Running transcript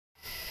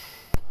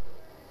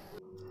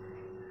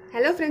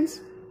Hello friends,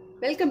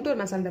 welcome to our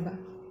Masala Dabba.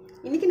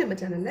 இன்னைக்கு நம்ம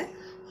சேனல்ல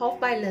half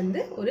boil ல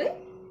இருந்து ஒரு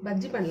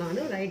பஜ்ஜி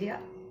பண்ணலாம்னு ஒரு ஐடியா.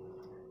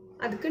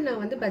 அதுக்கு நான்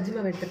வந்து பஜ்ஜி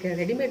மாவு எடுத்துர்க்கேன்.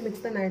 ரெடிமேட்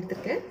மிக்ஸ் தான் நான்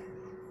எடுத்துர்க்கேன்.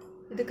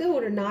 இதுக்கு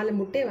ஒரு 4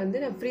 முட்டை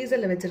வந்து நான்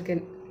ஃப்ரீசர்ல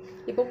வச்சிருக்கேன்.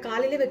 இப்போ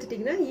காலையில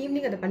வச்சிட்டீங்கன்னா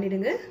ஈவினிங் அதை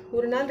பண்ணிடுங்க.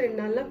 ஒரு நாள் 2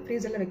 நாள்லாம்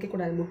ஃப்ரீசர்ல வைக்க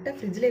கூடாது. முட்டை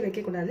ஃப்ரிட்ஜ்லயே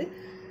வைக்க கூடாது.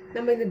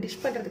 நம்ம இந்த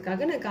டிஷ்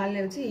பண்றதுக்காக நான்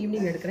காலையில வச்சு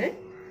ஈவினிங் எடுக்கிறேன்.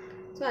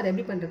 சோ அதை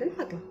எப்படி பண்றதுன்னு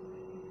பார்க்கலாம்.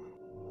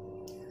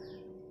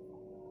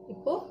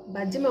 இப்போ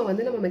பஜ்ஜி மாவு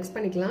வந்து நம்ம மிக்ஸ்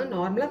பண்ணிக்கலாம்.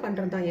 நார்மலா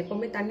பண்றது தான்.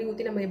 எப்பவுமே தண்ணி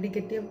ஊத்தி நம்ம எப்படி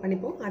கெட்டியா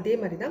பண்ணிப்போம் அதே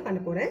மாதிரி தான் பண்ண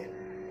போறேன்.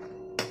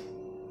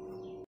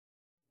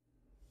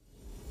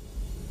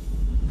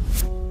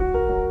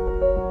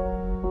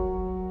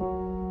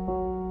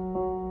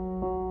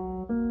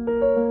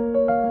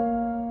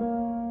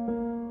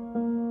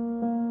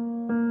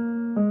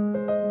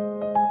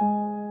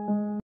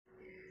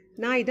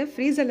 நான் இத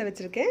ஃப்ரீசர்ல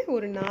வச்சிருக்கேன்.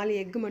 ஒரு 4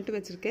 எக் மட்டும்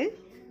வச்சிருக்கேன்.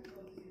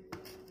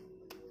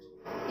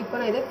 இப்போ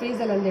நான் இத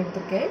ஃப்ரீசர்ல இருந்து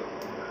எடுத்துர்க்கேன்.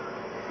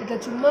 இத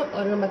சும்மா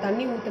ஒரு நம்ம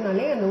தண்ணி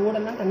ஊத்துனாலே அந்த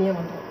ஓடெல்லாம் தனியா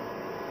வந்துரும்.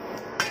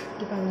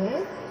 இது பாருங்க.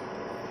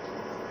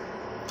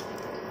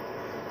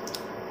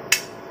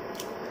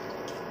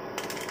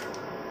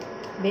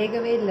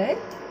 வேகவே இல்ல.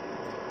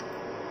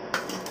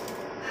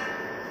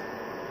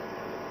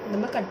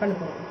 நம்ம கட் பண்ண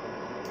போறோம்.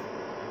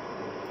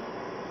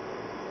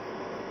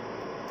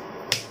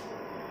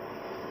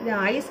 இது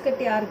ஐஸ்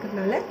கட்டியா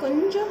இருக்குறனால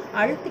கொஞ்சம்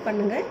அழுத்தி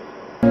பண்ணுங்க.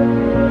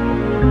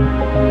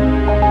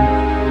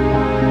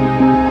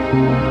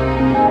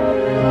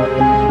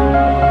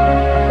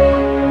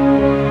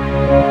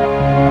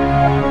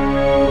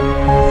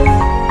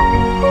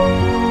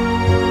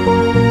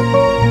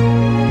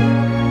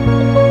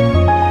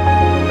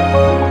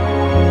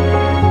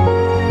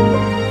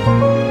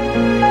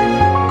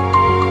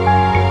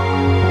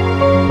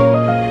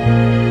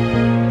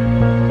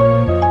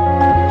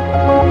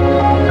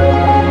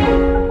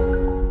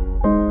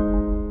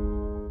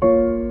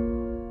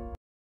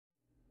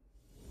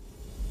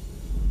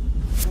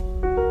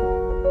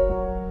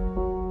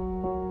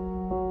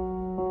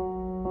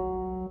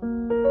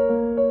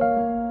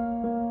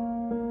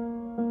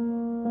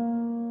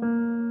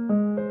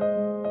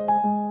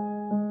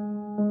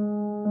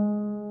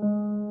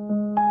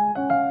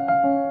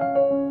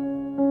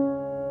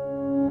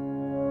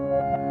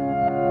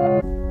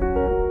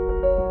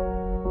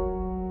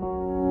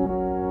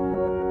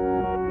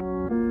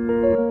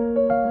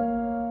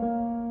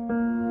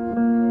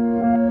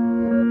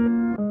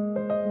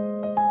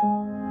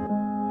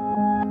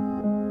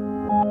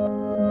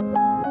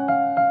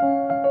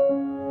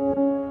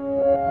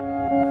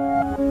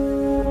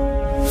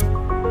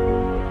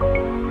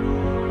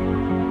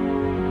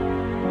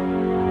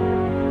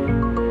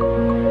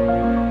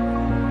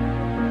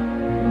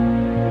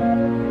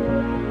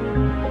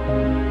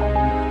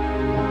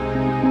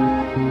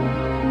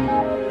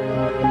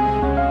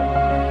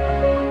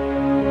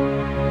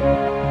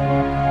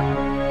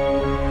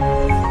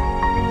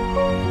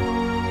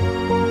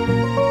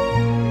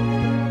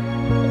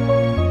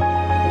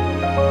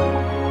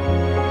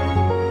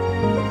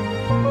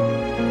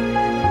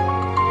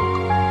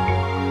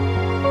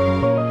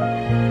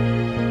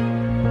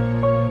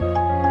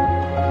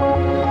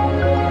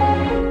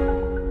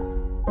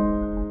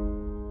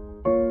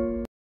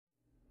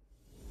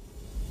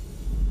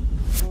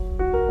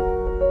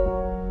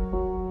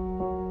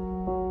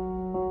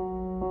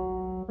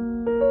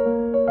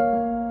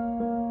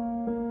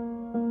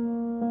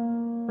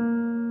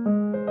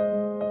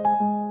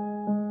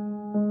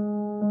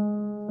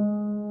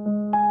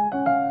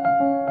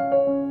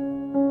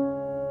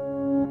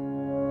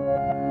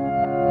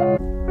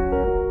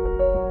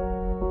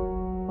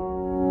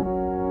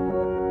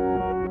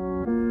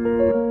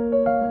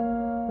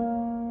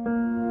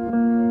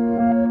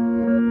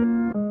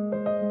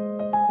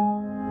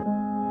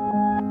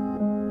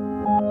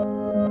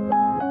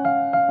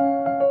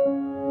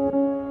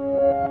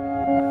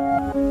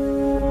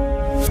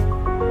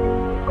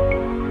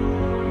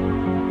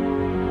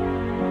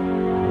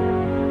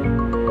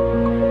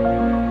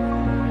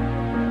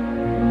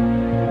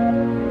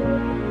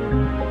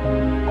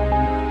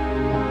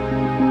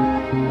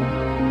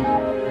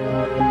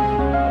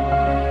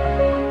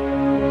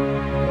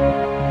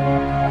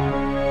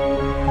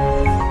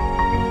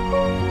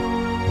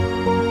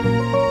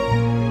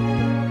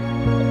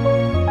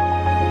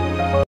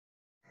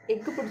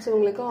 எக்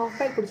பிடிச்சவங்களுக்கு ஆஃப்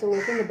பாயில்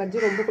பிடிச்சவங்களுக்கு இந்த பஜ்ஜி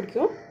ரொம்ப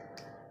பிடிக்கும்.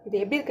 இது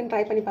எப்படி இருக்குன்னு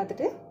ட்ரை பண்ணி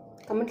பார்த்துட்டு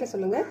கமெண்ட்டில்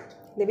சொல்லுங்கள்.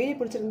 இந்த வீடியோ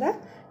பிடிச்சிருந்தா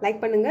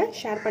லைக் பண்ணுங்கள்,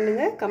 ஷேர்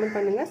பண்ணுங்கள், கமெண்ட்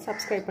பண்ணுங்கள்,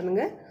 சப்ஸ்கிரைப்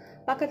பண்ணுங்கள்.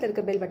 பக்கத்தில்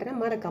இருக்க பெல் பட்டனை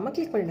மறக்காமல்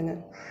கிளிக் பண்ணிடுங்க.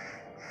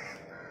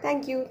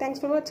 தேங்க்யூ.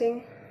 தேங்க்ஸ் ஃபார் வாட்சிங்.